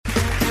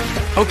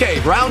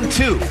Okay, round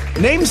 2.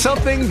 Name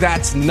something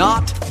that's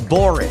not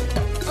boring.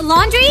 A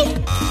laundry?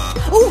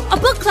 Ooh, a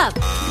book club.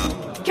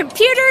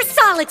 Computer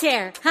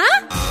solitaire,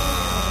 huh?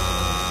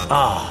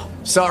 Ah,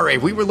 sorry,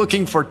 we were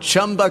looking for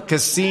Chumba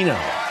Casino.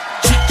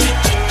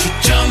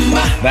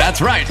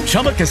 That's right,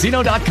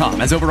 ChumbaCasino.com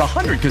has over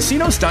 100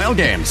 casino-style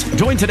games.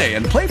 Join today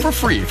and play for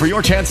free for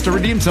your chance to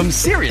redeem some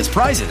serious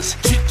prizes.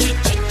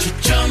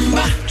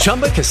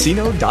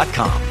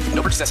 ChumbaCasino.com.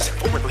 No purchase necessary.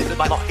 Void where prohibited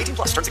by law. 18+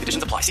 terms and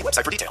conditions apply. See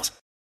website for details.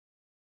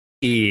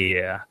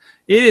 Yeah,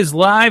 it is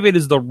live. It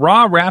is the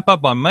Raw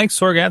wrap-up on Mike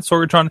Sorg at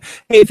Sorgatron.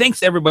 Hey,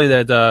 thanks to everybody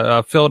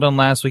that filled in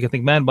last week. I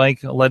think Mad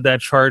Mike led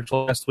that charge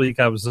last week.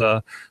 I was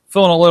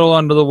feeling a little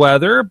under the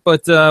weather,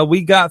 but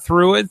we got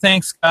through it.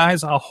 Thanks,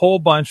 guys, a whole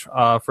bunch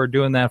for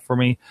doing that for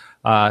me.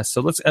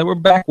 So we're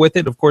back with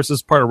it. Of course, this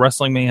is part of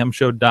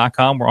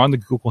WrestlingMayhemShow.com. We're on the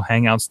Google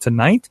Hangouts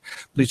tonight.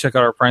 Please check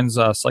out our friends'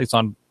 sites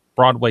on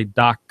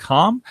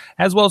Broadway.com,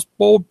 as well as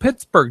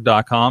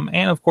BoldPittsburgh.com,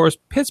 and of course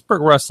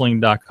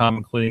PittsburghWrestling.com,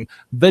 including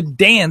The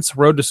Dance,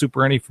 Road to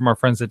Super Indy from our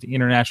friends at the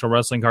International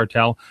Wrestling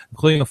Cartel,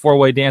 including a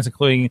 4-way dance,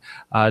 including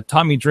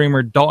Tommy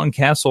Dreamer, Dalton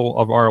Castle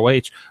of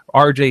ROH,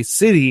 RJ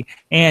City,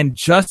 and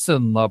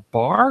Justin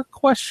LaBar, ?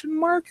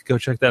 Go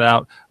check that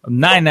out.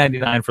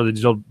 $9.99 for the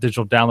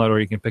digital download, or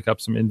you can pick up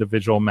some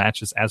individual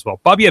matches as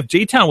well. Bobby F.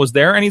 J-Town was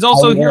there, and he's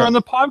also here on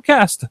the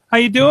podcast. How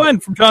you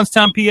doing from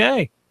Johnstown,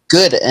 PA?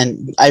 Good,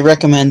 and I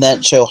recommend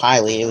that show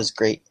highly. It was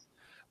great.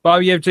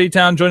 Bobby F.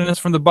 J-Town joining us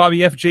from the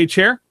Bobby F. J.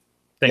 chair.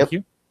 Thank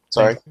you.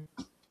 Sorry.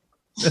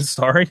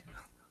 Sorry.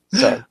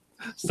 Sorry.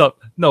 So,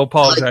 no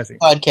apologizing.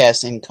 Like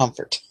podcast in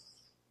comfort.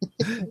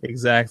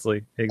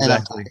 Exactly.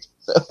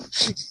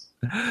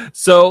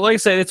 So, like I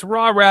said, it's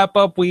Raw wrap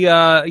up. We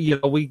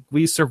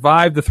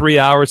survived the 3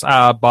 hours.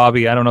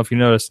 Bobby, I don't know if you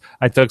noticed,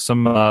 I took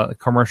some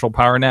commercial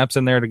power naps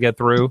in there to get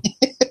through.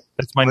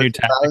 That's my new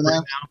tactic right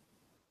now.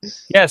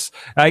 Yes,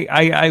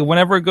 I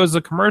whenever it goes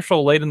to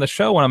commercial late in the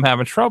show when I'm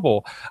having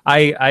trouble,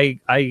 I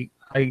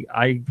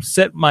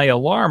set my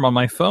alarm on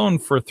my phone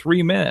for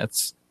 3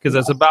 minutes because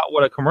that's about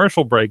what a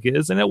commercial break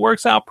is, and it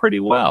works out pretty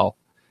well.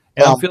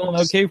 And I'm feeling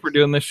okay for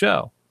doing this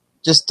show.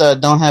 Just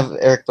don't have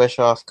Eric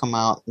Bischoff come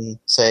out and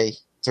say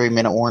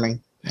 3-minute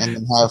warning, and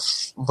then have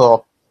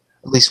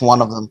at least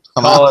one of them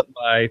come out. Call it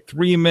my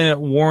 3-minute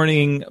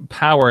warning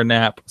power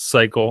nap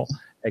cycle.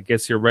 It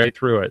gets you right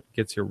through it.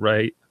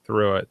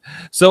 Through it.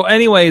 So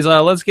anyways,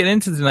 let's get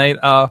into tonight.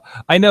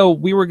 I know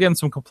we were getting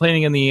some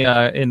complaining in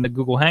the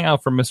Google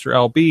Hangout from Mr.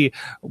 LB.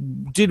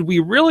 Did we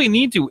really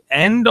need to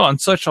end on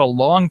such a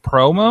long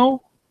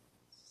promo?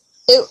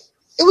 It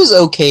was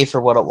okay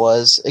for what it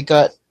was. It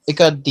got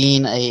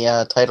Dean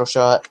a title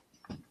shot.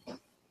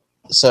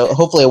 So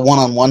hopefully a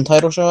one-on-one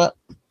title shot.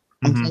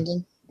 I'm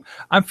thinking.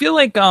 I feel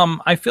like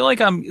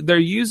they're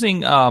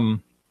using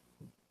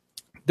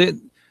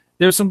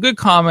There's some good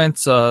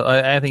comments.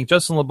 I think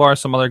Justin LaBar,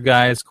 some other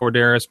guys,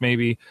 Corderis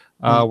maybe,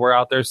 were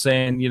out there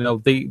saying,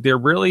 they're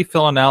really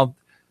filling out.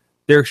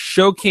 They're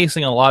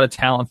showcasing a lot of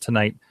talent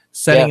tonight,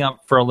 setting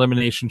up for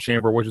Elimination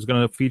Chamber, which is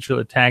going to feature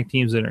the tag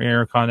teams in the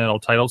Intercontinental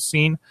title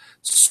scene.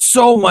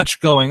 So much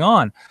going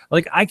on.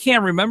 Like, I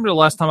can't remember the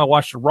last time I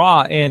watched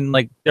Raw, and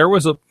there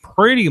was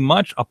pretty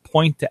much a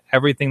point to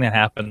everything that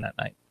happened that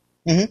night.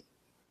 Mm-hmm.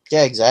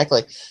 Yeah,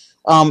 exactly.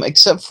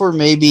 Except for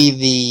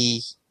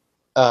maybe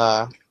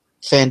the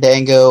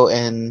Fandango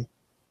and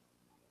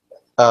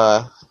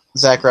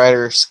Zack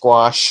Ryder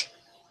squash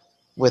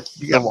with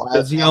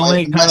that's the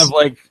only kind of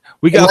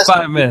we got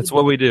 5 minutes.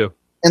 What do we do?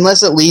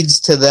 Unless it leads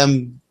to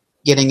them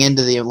getting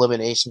into the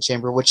Elimination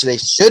Chamber, which they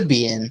should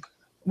be in.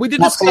 We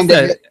did discuss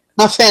that.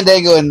 Not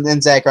Fandango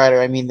and Zack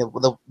Ryder. I mean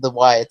the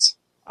Wyatts.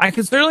 I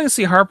can certainly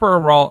see Harper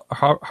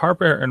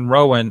and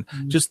Rowan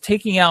just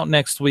taking out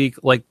next week,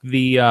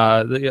 the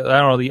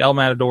El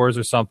Matadors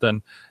or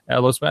something,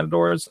 Los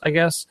Matadors, I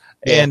guess,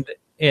 and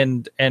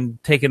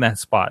taking that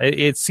spot.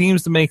 It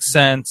seems to make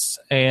sense,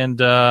 and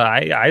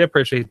I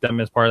appreciate them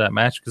as part of that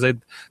match because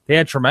they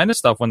had tremendous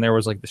stuff when there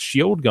was the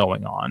Shield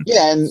going on.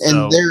 Yeah,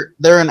 and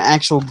they're an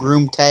actual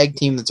groomed tag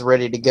team that's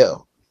ready to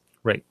go.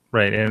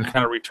 Right, and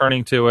kind of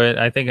returning to it.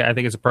 I think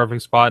it's a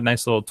perfect spot.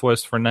 Nice little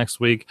twist for next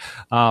week.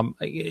 I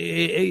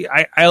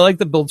like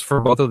the builds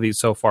for both of these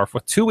so far. For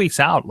 2 weeks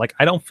out,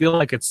 I don't feel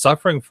like it's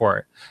suffering for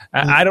it.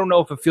 I don't know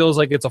if it feels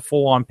like it's a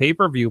full-on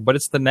pay-per-view, but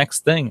it's the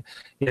next thing.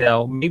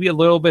 Maybe a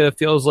little bit. It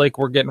feels like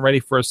we're getting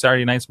ready for a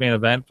Saturday night's main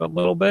event, a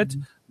little bit.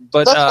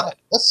 But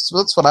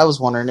that's what I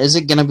was wondering. Is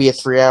it going to be a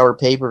 3-hour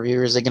pay-per-view,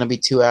 or is it going to be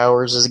 2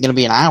 hours? Is it going to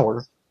be an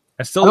hour?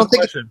 I still have a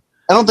question.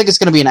 I don't think it's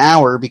going to be an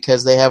hour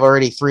because they have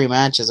already 3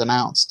 matches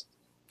announced.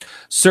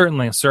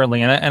 Certainly,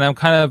 and I'm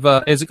kind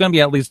of. Is it going to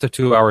be at least a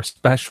 2-hour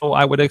special?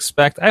 I would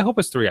expect. I hope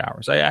it's 3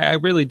 hours. I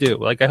really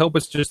do. I hope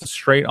it's just a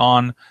straight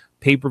on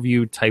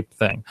pay-per-view type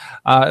thing.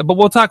 But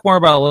we'll talk more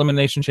about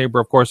Elimination Chamber,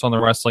 of course, on the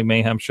Wrestling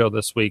Mayhem show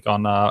this week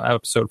on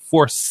episode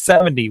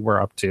 470 we're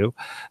up to.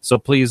 So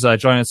please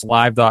join us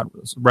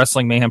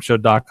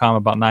live.wrestlingmayhemshow.com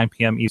about 9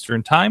 p.m.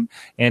 Eastern time,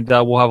 and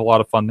we'll have a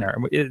lot of fun there.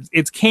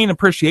 It's Kane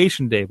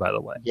Appreciation Day, by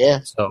the way. Yeah.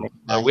 So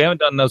we haven't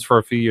done those for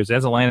a few years. It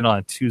hasn't landed on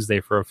a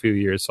Tuesday for a few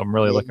years, so I'm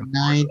really looking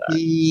forward to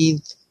that.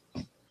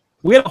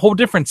 We had a whole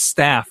different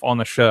staff on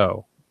the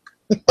show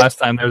last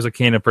time there was a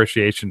Kane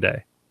Appreciation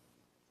Day.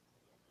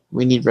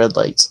 We need red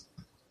lights.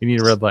 You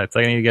need red lights.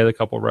 I need to get a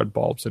couple red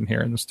bulbs in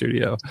here in the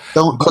studio.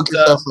 Don't cook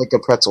yourself like a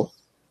pretzel.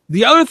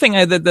 The other thing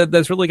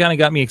that's really kind of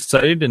got me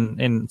excited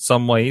in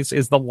some ways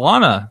is the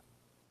Lana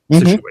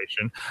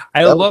situation.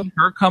 I love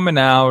her coming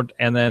out,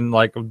 and then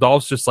like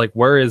Dolph's just like,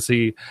 where is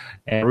he?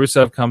 And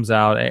Rusev comes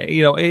out.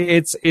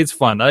 It's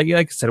fun. Like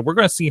I said, we're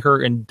going to see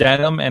her in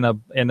denim and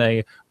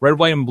a red,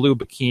 white, and blue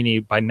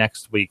bikini by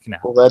next week now.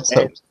 Well, let's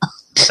hope.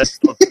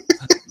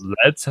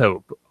 Let's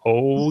hope.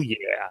 Oh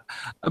yeah,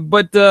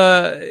 but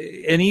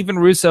and even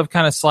Rusev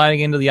kind of sliding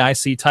into the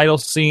IC title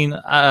scene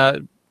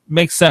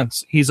makes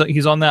sense. He's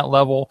on that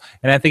level,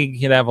 and I think he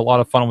can have a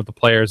lot of fun with the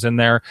players in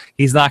there.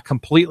 He's not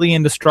completely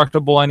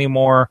indestructible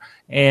anymore,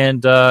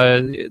 and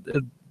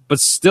but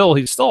still,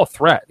 he's still a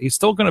threat. He's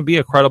still going to be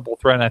a credible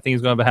threat, and I think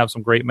he's going to have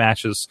some great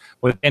matches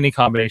with any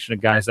combination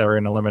of guys that are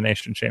in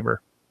Elimination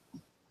Chamber.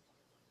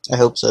 I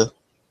hope so.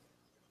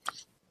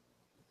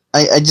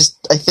 I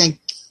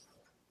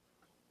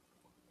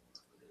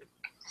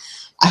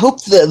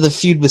hope the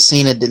feud with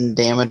Cena didn't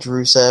damage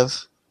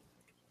Rusev.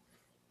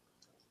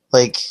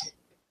 Like,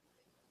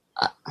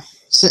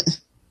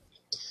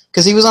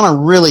 because he was on a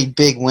really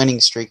big winning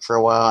streak for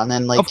a while, and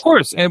then like, of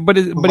course, but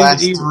he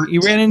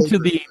ran into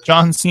the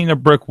John Cena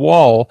brick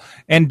wall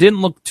and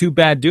didn't look too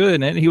bad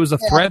doing it. He was a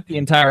threat the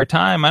entire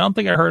time. I don't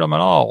think I hurt him at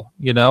all.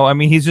 I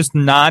mean, he's just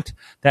not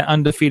that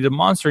undefeated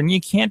monster, and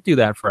you can't do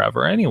that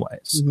forever,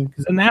 anyways,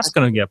 because then that's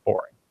going to get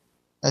boring.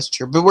 That's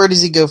true. But where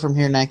does he go from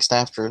here next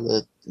after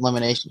the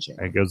Elimination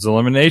Chamber? It goes to the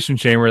Elimination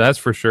Chamber, that's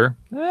for sure.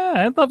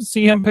 I'd love to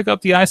see him pick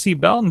up the IC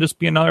belt and just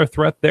be another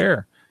threat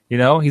there. He's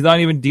not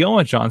even dealing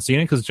with John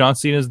Cena because John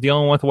Cena is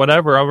dealing with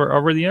whatever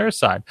over the other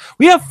side.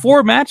 We have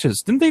 4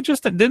 matches.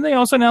 Didn't they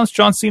also announce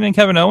John Cena and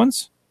Kevin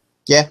Owens?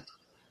 Yeah.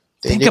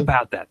 Think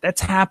about that.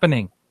 That's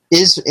happening.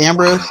 Is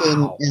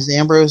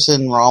Ambrose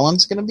and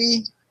Rollins going to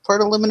be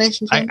part of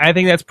Elimination Chamber? I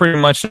think that's pretty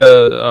much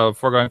a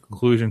foregone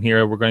conclusion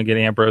here. We're going to get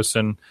Ambrose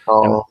and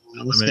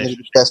this is going to be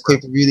the best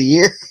pay-per-view of the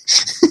year.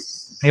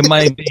 It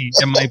might be.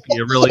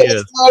 It really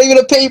is. It's not even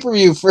a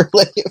pay-per-view for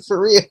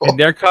real. And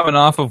they're coming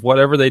off of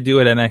whatever they do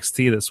at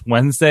NXT this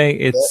Wednesday.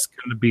 It's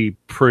going to be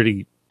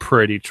pretty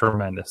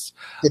tremendous.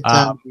 Good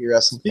time for your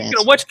wrestling fans. You're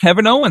going to watch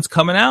Kevin Owens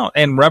coming out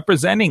and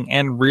representing,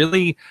 and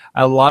really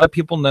a lot of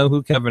people know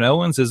who Kevin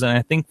Owens is, and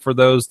I think for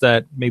those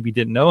that maybe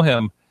didn't know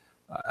him,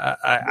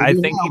 I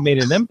think he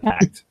made an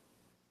impact.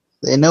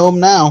 They know him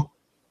now.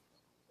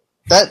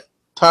 That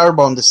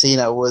powerbomb to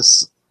Cena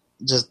was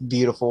just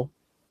beautiful.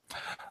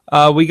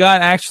 We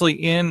got actually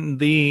in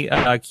the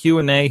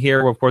Q&A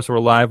here. Of course, we're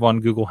live on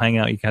Google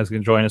Hangout. You guys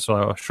can join us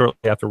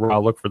shortly after Raw.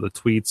 Look for the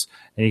tweets,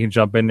 and you can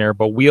jump in there.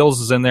 But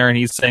Wheels is in there, and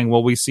he's saying,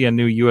 will we see a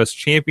new U.S.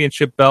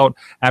 Championship belt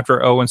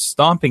after Owens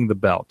stomping the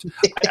belt?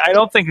 I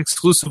don't think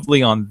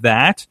exclusively on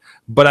that,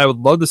 but I would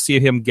love to see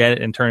him get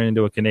it and turn it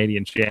into a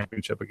Canadian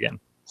Championship again.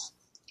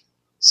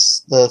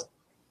 The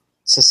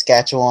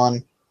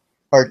Saskatchewan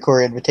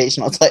Hardcore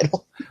Invitational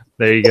title.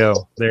 There you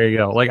go.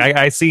 Like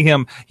I see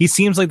him. He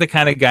seems like the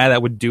kind of guy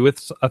that would do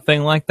a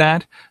thing like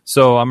that.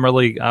 So I'm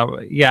really,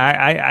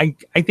 I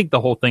think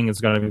the whole thing is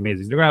going to be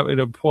amazing. They're going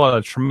to pull out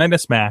a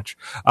tremendous match.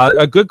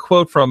 A good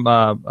quote from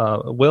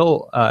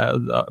Will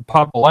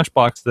Papa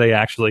Lunchbox today,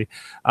 actually,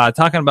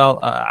 talking about.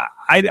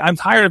 I'm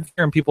tired of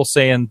hearing people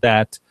saying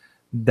that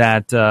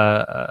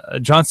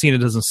John Cena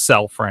doesn't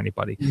sell for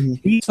anybody. Mm-hmm.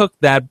 He took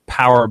that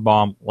power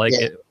bomb like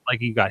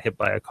he got hit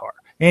by a car,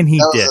 and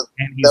he did.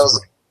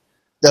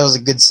 That was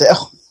a good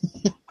sell.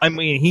 I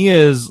mean, he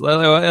is,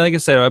 like I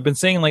said, I've been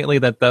saying lately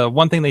that the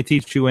one thing they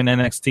teach you in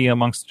NXT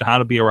amongst how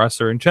to be a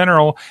wrestler in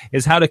general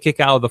is how to kick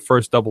out of the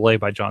first AA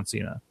by John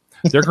Cena.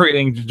 They're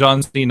creating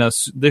John Cena.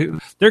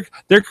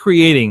 They're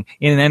creating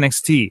in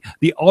NXT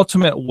the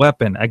ultimate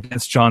weapon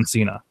against John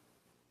Cena.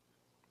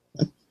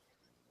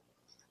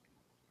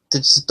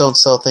 Just don't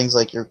sell things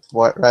like you're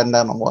riding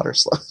down a water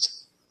slide.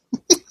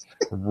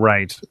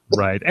 Right.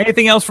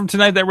 Anything else from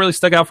tonight that really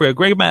stuck out for you?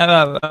 Great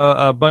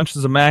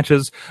bunches of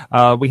matches.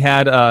 We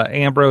had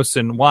Ambrose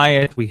and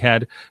Wyatt. We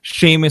had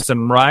Sheamus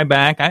and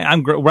Ryback.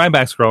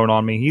 Ryback's growing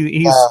on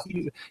me.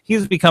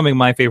 He's becoming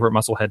my favorite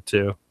musclehead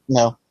too.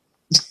 No,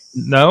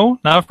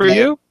 not for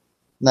you.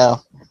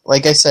 No,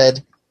 like I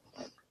said,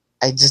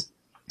 I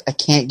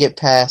can't get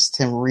past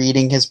him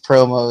reading his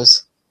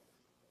promos.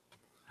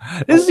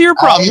 This is your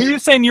problem. You're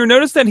just saying you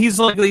noticed that he's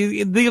like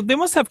they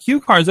must have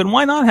cue cards, and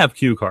why not have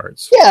cue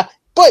cards? Yeah,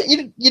 but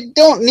you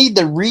don't need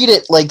to read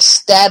it like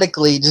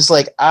statically, just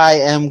like I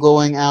am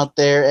going out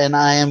there and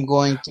I am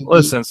going to.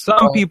 Listen,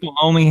 some people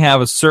only have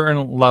a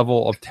certain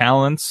level of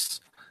talents,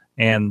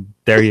 and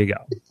there you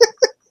go.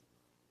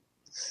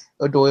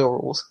 Doyle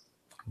rules.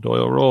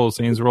 Doyle rolls.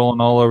 He's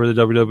rolling all over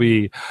the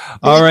WWE.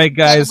 All right,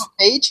 guys.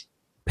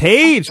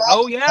 Paige.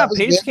 Oh, yeah.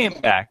 Paige came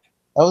back.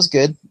 That was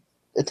good.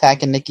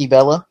 Attacking Nikki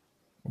Bella.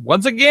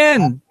 Once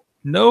again,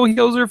 no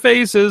heels or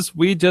faces.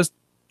 We just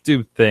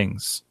do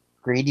things.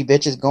 Greedy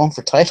bitches going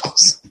for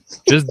titles.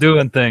 Just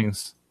doing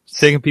things. Just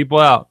taking people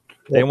out.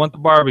 They want the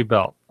Barbie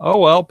belt. Oh,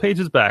 well, Paige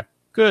is back.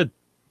 Good.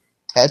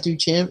 Tattoo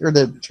champ or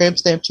the tramp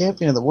stamp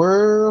champion of the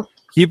world.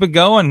 Keep it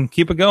going.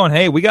 Keep it going.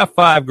 Hey, we got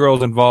 5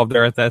 girls involved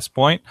there at this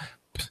point.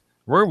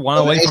 We're one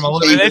away from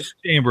Elimination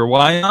Chamber.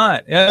 Why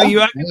not? Yeah, I'd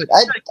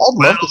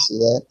love to see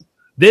that.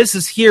 This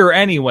is here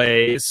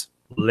anyways.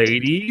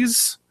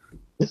 Ladies,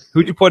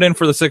 who'd you put in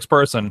for the 6th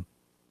person?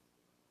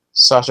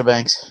 Sasha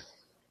Banks.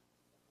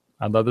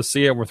 I'd love to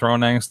see it. We're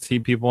throwing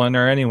NXT people in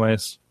there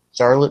anyways.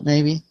 Charlotte,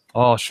 maybe?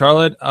 Oh,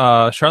 Charlotte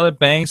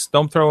Banks.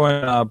 Don't throw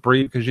in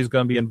Brie because she's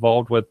going to be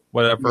involved with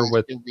whatever.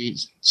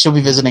 She'll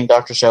be visiting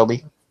Dr.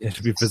 Shelby. Yeah,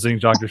 she'll be visiting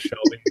Dr.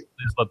 Shelby.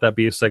 Please let that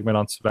be a segment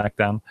on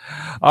SmackDown.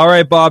 All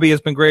right, Bobby,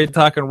 it's been great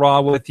talking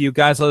Raw with you.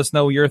 Guys, let us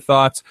know your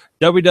thoughts.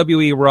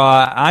 WWE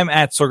Raw. I'm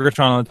at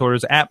Sorgatron on the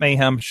Twitters, at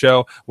Mayhem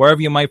Show,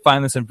 wherever you might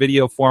find this in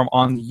video form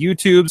on the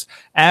YouTubes,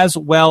 as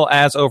well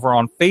as over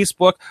on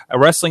Facebook, a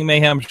Wrestling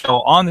Mayhem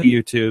Show on the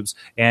YouTubes,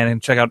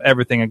 and check out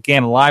everything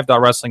again,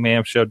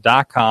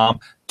 live.wrestlingmayhemshow.com.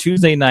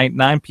 Tuesday night,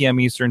 9 p.m.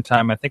 Eastern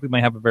Time. I think we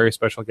might have a very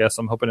special guest.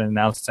 I'm hoping to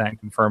announce that and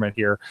confirm it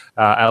here,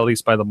 at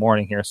least by the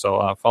morning here.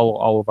 So follow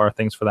all of our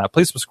things for that.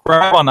 Please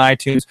subscribe on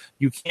iTunes.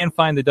 You can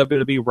find the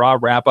WWE Raw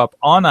wrap-up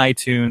on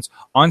iTunes,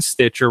 on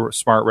Stitcher,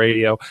 Smart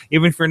Radio.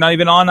 Even if you're not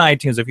even on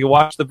iTunes, if you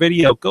watch the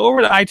video, go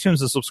over to iTunes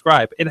and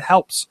subscribe. It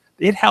helps.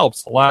 It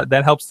helps a lot.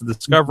 That helps the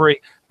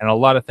discovery, and a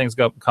lot of things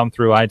come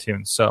through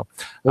iTunes. So,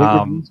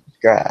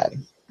 subscribe.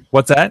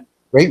 What's that?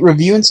 Rate,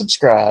 review, and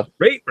subscribe.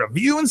 Rate,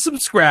 review, and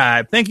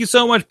subscribe. Thank you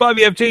so much,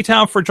 Bobby F. J.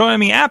 Town, for joining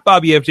me at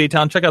Bobby F. J.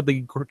 Town. Check out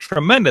the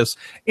tremendous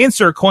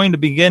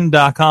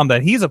InsertCoinToBegin.com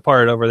that he's a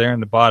part over there in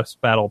the Boss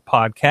Battle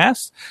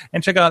podcast.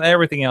 And check out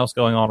everything else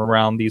going on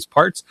around these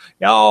parts.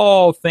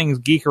 All things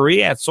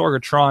geekery at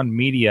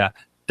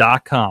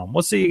SorgatronMedia.com.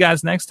 We'll see you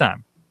guys next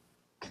time.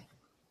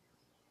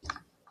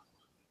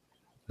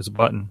 There's a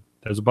button.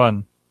 There's a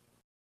button.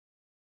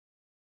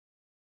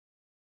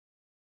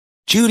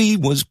 Judy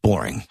was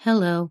boring.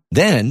 Hello.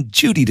 Then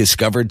Judy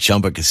discovered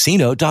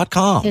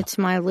ChumbaCasino.com. It's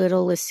my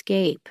little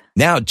escape.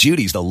 Now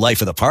Judy's the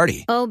life of the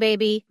party. Oh,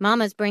 baby,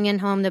 mama's bringing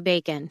home the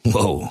bacon.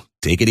 Whoa,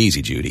 take it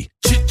easy, Judy.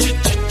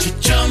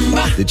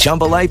 The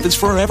Chumba life is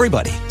for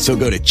everybody. So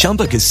go to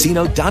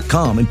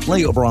ChumbaCasino.com and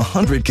play over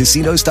 100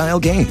 casino-style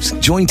games.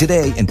 Join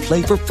today and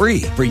play for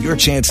free for your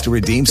chance to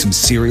redeem some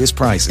serious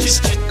prizes.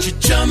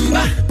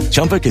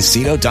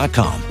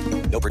 ChumbaCasino.com.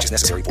 No purchase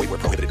necessary. Void where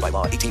prohibited by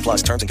law.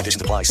 18+ terms and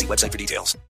conditions apply. See website for details.